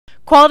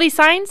Quality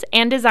Signs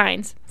and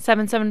Designs,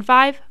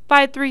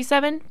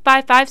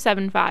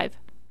 775-537-5575.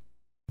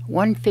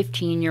 One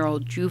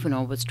 15-year-old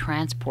juvenile was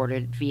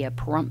transported via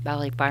Pahrump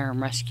Valley Fire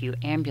and Rescue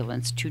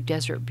ambulance to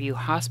Desert View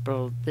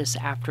Hospital this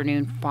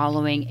afternoon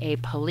following a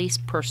police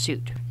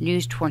pursuit.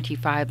 News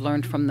 25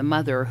 learned from the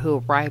mother,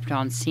 who arrived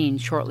on scene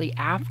shortly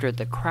after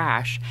the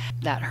crash,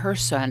 that her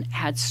son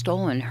had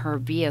stolen her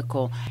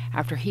vehicle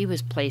after he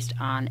was placed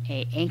on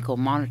an ankle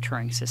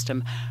monitoring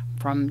system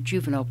from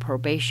juvenile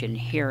probation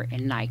here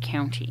in Nye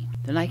County.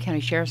 The Nye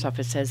County Sheriff's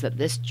Office says that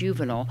this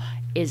juvenile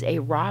is a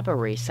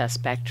robbery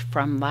suspect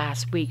from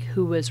last week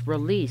who was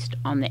released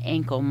on the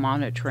ankle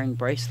monitoring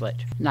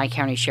bracelet. Nye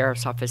County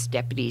Sheriff's Office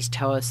deputies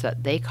tell us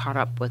that they caught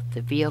up with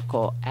the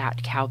vehicle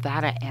at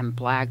Calvada and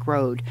Blagg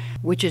Road,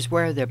 which is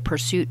where the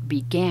pursuit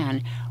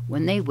began,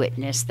 when they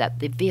witnessed that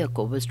the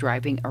vehicle was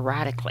driving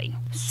erratically.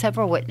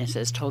 Several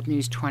witnesses told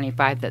News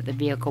 25 that the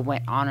vehicle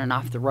went on and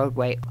off the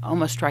roadway,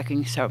 almost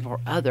striking several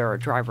other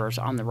drivers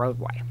on the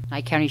roadway.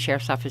 Nye County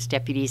Sheriff's Office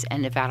deputies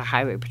and Nevada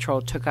Highway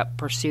Patrol took up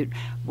pursuit,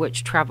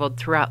 which traveled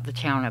throughout the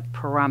town of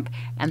Pahrump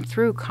and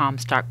through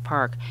Comstock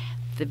Park.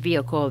 The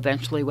vehicle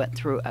eventually went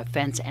through a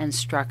fence and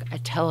struck a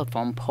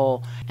telephone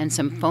pole and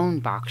some phone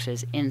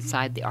boxes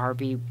inside the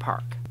RV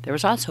park. There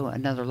was also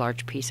another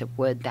large piece of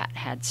wood that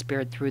had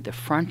speared through the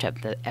front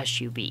of the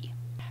SUV.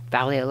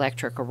 Valley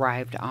Electric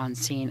arrived on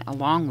scene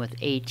along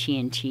with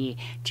AT&T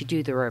to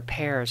do the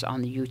repairs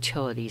on the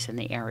utilities in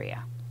the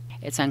area.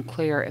 It's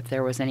unclear if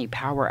there was any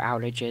power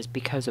outages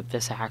because of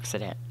this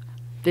accident.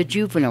 The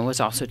juvenile was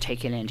also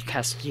taken into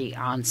custody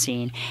on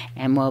scene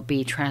and will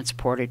be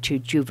transported to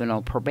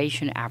juvenile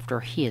probation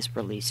after he is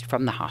released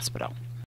from the hospital.